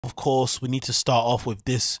Of course, we need to start off with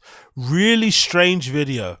this really strange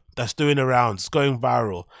video that's doing around. It's going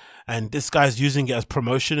viral. And this guy's using it as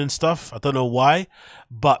promotion and stuff. I don't know why.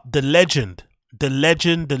 But the legend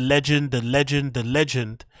that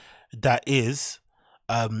is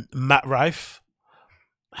Matt Rife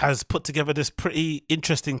has put together this pretty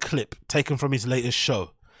interesting clip taken from his latest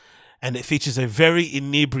show. And it features a very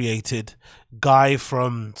inebriated guy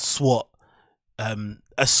from SWAT,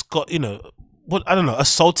 what, I don't know,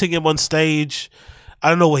 assaulting him on stage. I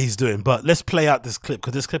don't know what he's doing, but let's play out this clip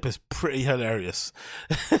because this clip is pretty hilarious.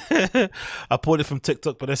 I pulled it from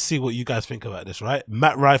TikTok, but let's see what you guys think about this, right?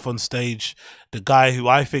 Matt Rife on stage, the guy who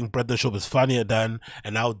I think Brendan Schaub is funnier than,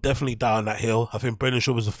 and I'll definitely die on that hill. I think Brendan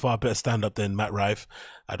Schaub is a far better stand-up than Matt Rife.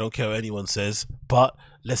 I don't care what anyone says, but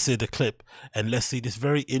let's see the clip and let's see this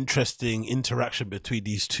very interesting interaction between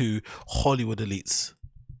these two Hollywood elites.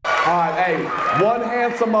 All right, hey, one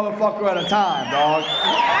handsome motherfucker at a time, dog.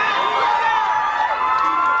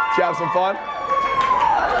 Did you have some fun?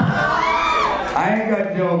 I ain't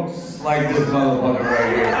got jokes like this motherfucker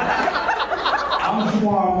right here. I'm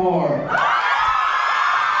Shemar more.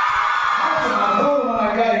 I told him when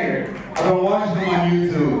I got here. I've been watching him on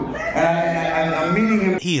YouTube, and I'm meeting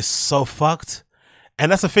him. He is so fucked.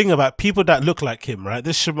 And that's the thing about people that look like him, right?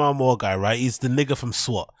 This Shemar Moore guy, right? He's the nigga from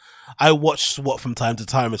SWAT. I watch SWAT from time to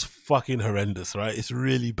time. It's fucking horrendous, right? It's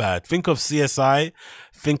really bad. Think of CSI,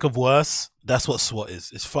 think of worse. That's what SWAT is.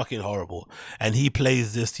 It's fucking horrible. And he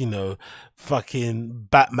plays this, you know, fucking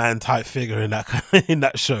Batman type figure in that in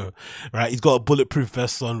that show, right? He's got a bulletproof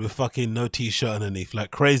vest on with fucking no t-shirt underneath, like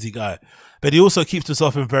crazy guy. But he also keeps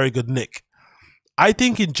himself in very good nick. I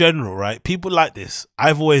think in general, right, people like this,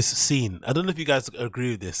 I've always seen, I don't know if you guys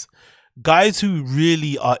agree with this, guys who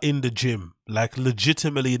really are in the gym, like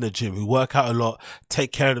legitimately in the gym, who work out a lot,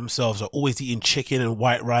 take care of themselves, are always eating chicken and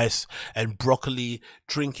white rice and broccoli,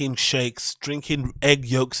 drinking shakes, drinking egg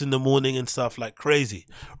yolks in the morning and stuff like crazy,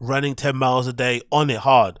 running 10 miles a day, on it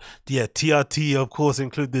hard. Yeah, TRT, of course,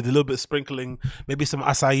 included, a little bit sprinkling, maybe some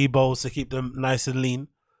acai bowls to keep them nice and lean.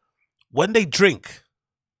 When they drink,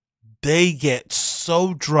 they get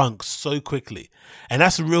so drunk so quickly. And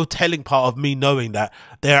that's a real telling part of me knowing that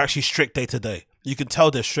they're actually strict day to day. You can tell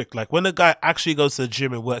they're strict. Like when a guy actually goes to the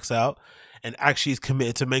gym and works out and actually is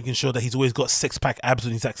committed to making sure that he's always got six-pack abs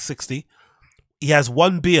when he's at 60, he has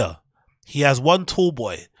one beer, he has one tall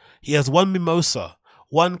boy, he has one mimosa,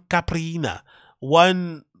 one caprina,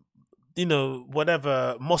 one, you know,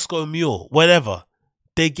 whatever, Moscow Mule, whatever.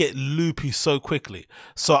 They get loopy so quickly.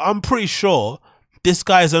 So I'm pretty sure this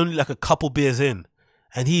guy is only like a couple beers in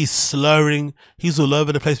and he's slurring, he's all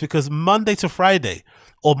over the place because Monday to Friday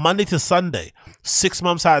or Monday to Sunday, 6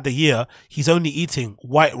 months out of the year, he's only eating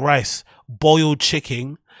white rice, boiled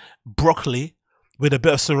chicken, broccoli with a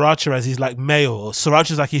bit of sriracha as he's like mayo, or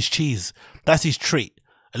sriracha's like his cheese. That's his treat.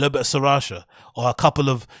 A little bit of sriracha or a couple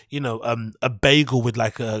of, you know, a bagel with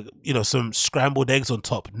like a, you know, some scrambled eggs on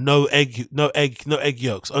top. No egg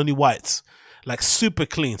yolks, only whites, like super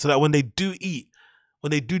clean. So that when they do eat, when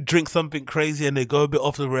they do drink something crazy and they go a bit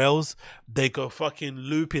off the rails, they go fucking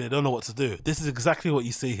loopy. They don't know what to do. This is exactly what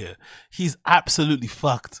you see here. He's absolutely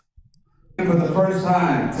fucked. For the first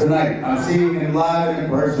time tonight, I'm seeing him live in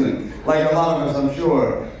person, like a lot of us, I'm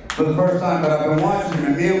sure. For the first time, but I've been watching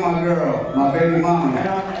him, me and my girl, my baby mama.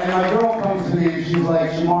 And my girl comes to me and she's like,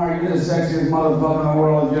 Shemar, you're the sexiest motherfucker in the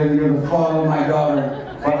world. You're the father of my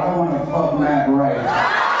daughter, but I want to fuck Matt right.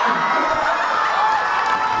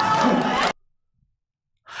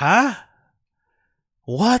 Huh?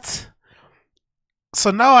 What? So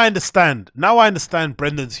now I understand. Now I understand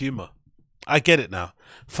Brendan's humor. I get it now.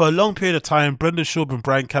 For a long period of time, Brendan Schaub and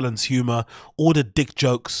Brian Callen's humor, all the dick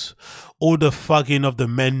jokes, all the fucking of the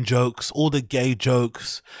men jokes, all the gay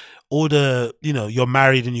jokes, all the, you know, you're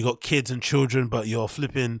married and you got kids and children, but you're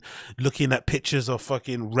flipping, looking at pictures of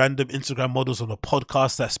fucking random Instagram models on a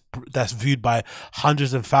podcast that's viewed by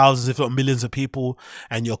hundreds and thousands, if not millions of people,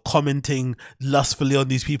 and you're commenting lustfully on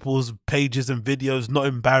these people's pages and videos, not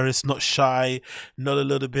embarrassed, not shy, not a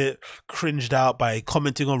little bit cringed out by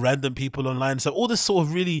commenting on random people online. So all this sort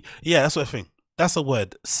of really, yeah, that's what I think. That's a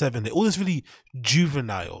word, 7. All this really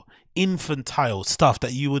juvenile, infantile stuff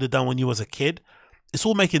that you would have done when you was a kid. It's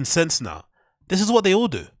all making sense now. This is what they all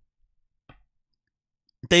do.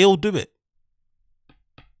 They all do it.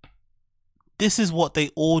 This is what they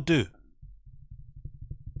all do.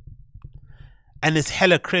 And it's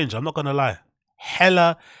hella cringe. I'm not going to lie.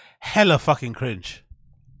 Hella fucking cringe.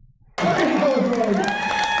 Check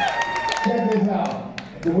this out.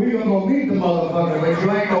 We gonna go meet the motherfucker, but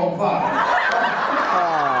you ain't gonna fuck.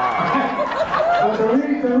 But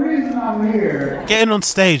the reason I'm here. Getting on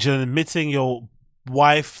stage and admitting your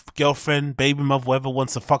wife, girlfriend, baby mother, whoever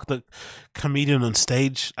wants to fuck the comedian on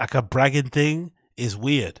stage, like a bragging thing, is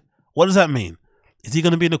weird. What does that mean? Is he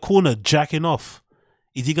going to be in the corner jacking off?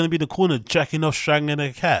 Is he going to be in the corner jacking off, strangling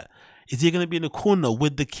a cat? Is he going to be in the corner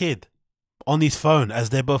with the kid on his phone as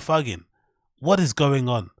they're both fucking? What is going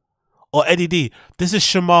on? Or Eddie D, this is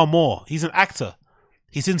Shemar Moore. He's an actor.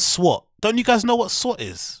 He's in SWAT. Don't you guys know what SWAT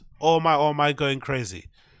is? Or am I going crazy?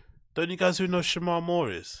 Don't you guys who know Shemar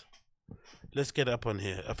Moore is? Let's get up on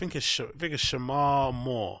here. I think it's Shemar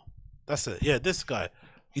Moore. That's it. Yeah, this guy.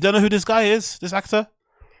 You don't know who this guy is? This actor?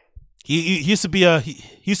 He used to be a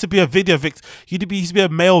video vixen. He used to be a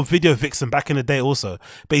male video vixen back in the day also.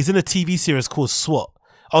 But he's in a TV series called SWAT.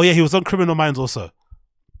 Oh yeah, he was on Criminal Minds also.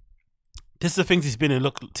 This is the things he's been in.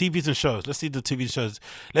 Look, TVs and shows. Let's see the TV shows.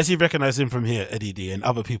 Let's see if you recognize him from here, Eddie D, and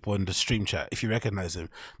other people in the stream chat, if you recognize him.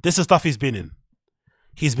 This is stuff he's been in.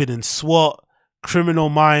 He's been in SWAT, Criminal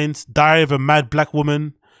Minds, Diary of a Mad Black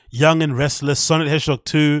Woman, Young and Restless, Sonic the Hedgehog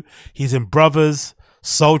 2. He's in Brothers,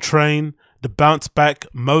 Soul Train, The Bounce Back,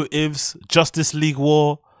 Motives, Justice League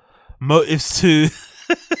War, Motives 2.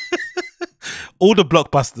 All the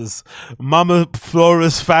blockbusters. Mama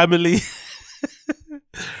Flora's Family.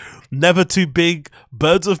 Never Too Big,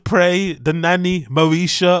 Birds of Prey, The Nanny,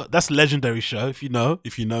 Moesha. That's a legendary show. If you know,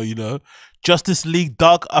 you know. Justice League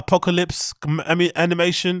Dark Apocalypse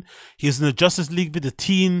animation. He's in the Justice League with the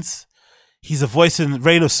teens. He's a voice in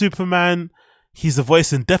Reign of Superman. He's a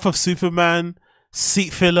voice in Death of Superman.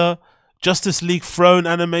 Seat Filler. Justice League Throne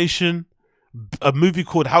animation. A movie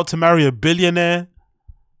called How to Marry a Billionaire.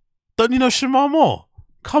 Don't you know Shemar Moore?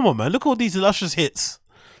 Come on, man. Look at all these illustrious hits.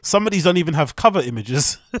 Some of these don't even have cover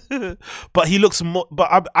images. But he looks more,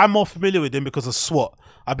 but I'm more familiar with him because of SWAT.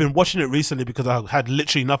 I've been watching it recently because I had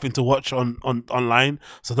literally nothing to watch online,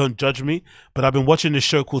 so don't judge me. But I've been watching this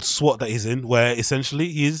show called SWAT that he's in, where essentially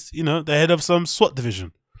he's, you know, the head of some SWAT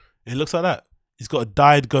division. It looks like that. He's got a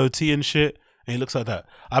dyed goatee and shit, and he looks like that.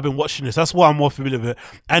 I've been watching this. That's why I'm more familiar with it.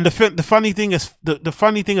 And the funny thing is, the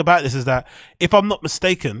funny thing about this is that, if I'm not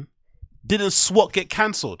mistaken, didn't SWAT get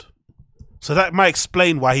cancelled? So that might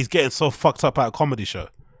explain why he's getting so fucked up at a comedy show.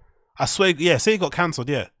 I swear, yeah, say he got cancelled,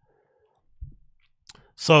 yeah.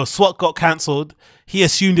 So SWAT got cancelled. He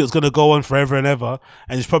assumed it was going to go on forever and ever,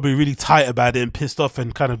 and he's probably really tight about it and pissed off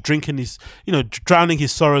and kind of drinking his, you know, drowning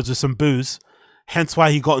his sorrows with some booze. Hence why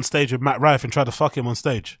he got on stage with Matt Rife and tried to fuck him on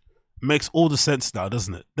stage. Makes all the sense now,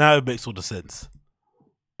 doesn't it? Now it makes all the sense.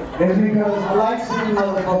 It's because I like seeing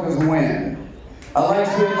motherfuckers win. I like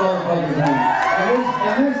seeing motherfuckers win.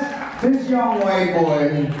 And this young white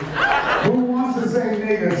boy who wants to say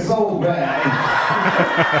nigga so bad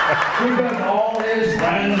because all his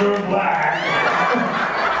friends are black.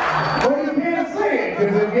 But he can't say it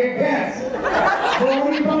because he'll get canceled. But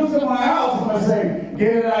when he comes to my house, I'm going to say,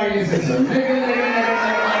 get it out of your system. Nigga.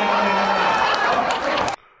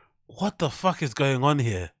 What the fuck is going on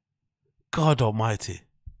here? God almighty.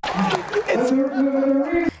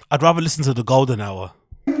 I'd rather listen to the Golden Hour.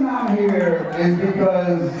 The reason I'm here is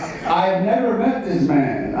because I've never met this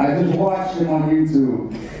man. I just watched him on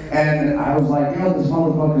YouTube. And I was like, yo, this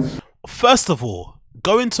motherfucker's... First of all,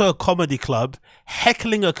 going to a comedy club,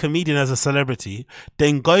 heckling a comedian as a celebrity,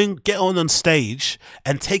 then get on stage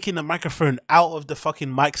and taking the microphone out of the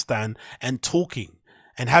fucking mic stand and talking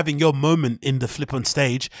and having your moment in the flip on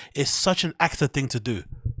stage is such an actor thing to do.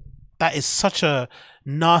 That is such a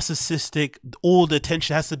narcissistic, all the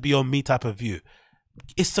attention has to be on me type of view.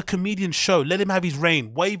 It's the comedian show. Let him have his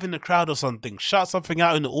reign. Wave in the crowd or something. Shout something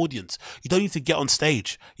out in the audience. You don't need to get on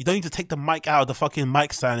stage. You don't need to take the mic out of the fucking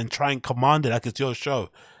mic stand and try and command it like it's your show.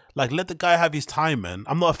 Like, let the guy have his time, man.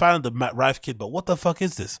 I'm not a fan of the Matt Rife kid, but what the fuck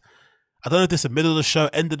is this? I don't know if this is the middle of the show,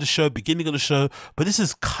 end of the show, beginning of the show, but this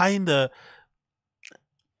is kind of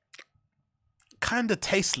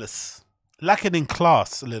tasteless. Lacking in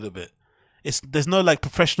class a little bit. There's no like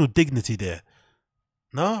professional dignity there.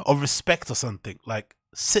 No? Or respect or something. Like,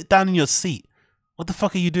 sit down in your seat. What the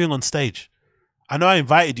fuck are you doing on stage? I know I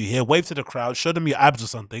invited you here. Wave to the crowd. Show them your abs or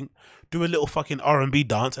something. Do a little fucking R&B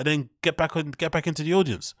dance. And then get back into the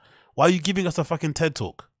audience. Why are you giving us a fucking TED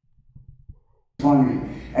Talk? Funny.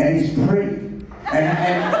 And he's pretty.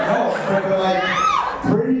 And no, but like,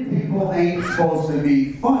 pretty people ain't supposed to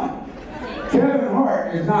be funny. Kevin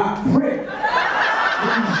Hart is not pretty.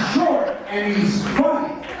 He's short and he's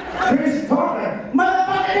funny. Chris Tucker,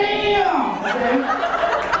 motherfucker, damn! Okay?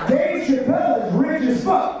 Dave Chappelle is rich as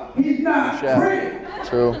fuck. He's not pretty.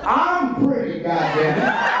 True. I'm pretty,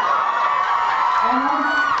 goddammit.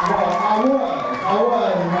 I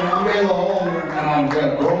was when I'm getting a little older and I'm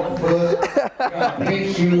got broke foot, got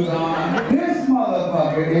pink shoes on. This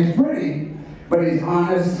motherfucker is pretty, but he's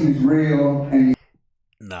honest, he's real, and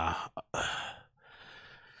Nah.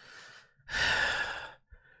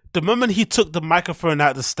 The moment he took the microphone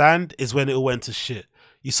out of the stand is when it all went to shit.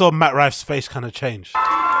 You saw Matt Rife's face kind of change.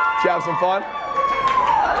 Did you have some fun?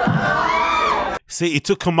 See, he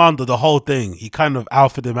took command of the whole thing. He kind of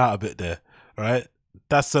alphaed him out a bit there, right?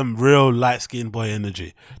 That's some real light-skinned boy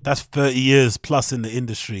energy. That's 30 years plus in the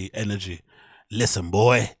industry energy. Listen,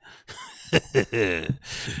 boy.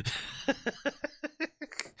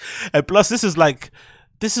 And plus, this is like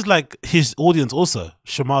his audience also,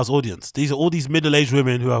 Shemar's audience. These are all these middle-aged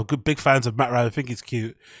women who are good, big fans of Matt Ryan, think he's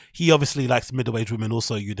cute. He obviously likes middle-aged women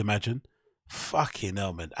also, you'd imagine. Fucking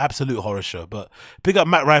hell, man. Absolute horror show. But big up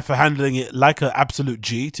Matt Ryan for handling it like an absolute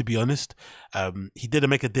G, to be honest. He didn't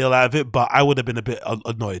make a deal out of it, but I would have been a bit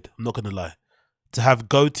annoyed. I'm not going to lie. To have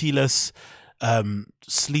goateeless,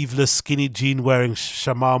 sleeveless, skinny jean wearing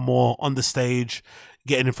Shemar Moore on the stage,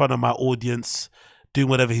 getting in front of my audience, doing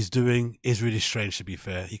whatever he's doing is really strange, to be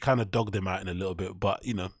fair. He kind of dogged him out in a little bit, but,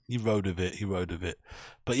 you know, he rode with it. He rode with it.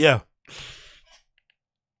 But yeah,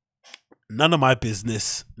 none of my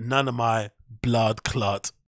business, none of my blood clot